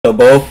So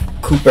both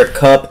Cooper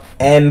Kupp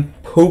and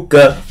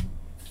Puka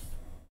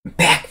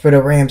back for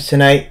the Rams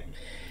tonight.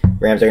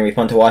 Rams are going to be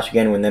fun to watch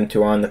again when them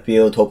two are on the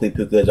field. Hopefully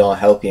Puka is all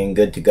healthy and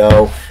good to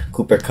go.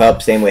 Cooper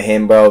Kupp, same with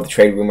him, bro. The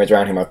trade rumors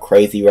around him are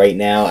crazy right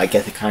now. I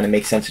guess it kind of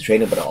makes sense to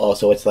trade him, but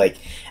also it's like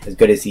as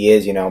good as he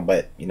is,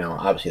 but,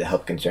 obviously the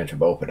health concerns for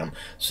both of them.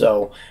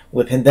 So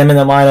with them in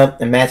the lineup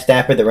and Matt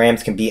Stafford, the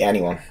Rams can beat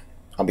anyone.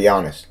 I'll be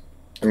honest.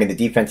 I mean, the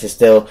defense is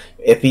still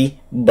iffy,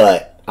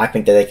 but I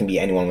think that they can beat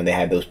anyone when they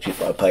have those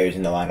players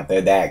in the lineup.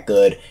 They're that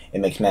good. It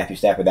makes Matthew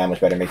Stafford that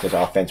much better. It makes this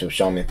offense with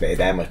Sean McVay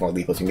that much more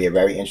lethal. It's going to be a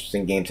very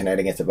interesting game tonight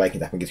against the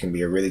Vikings. I think it's going to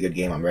be a really good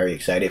game. I'm very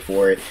excited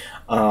for it.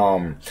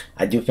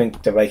 I do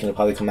think the Vikings will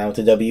probably come out with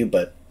a W,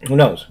 but who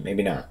knows?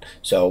 Maybe not.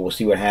 So we'll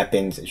see what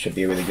happens. It should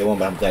be a really good one,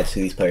 but I'm glad to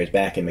see these players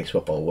back. It makes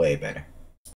football way better.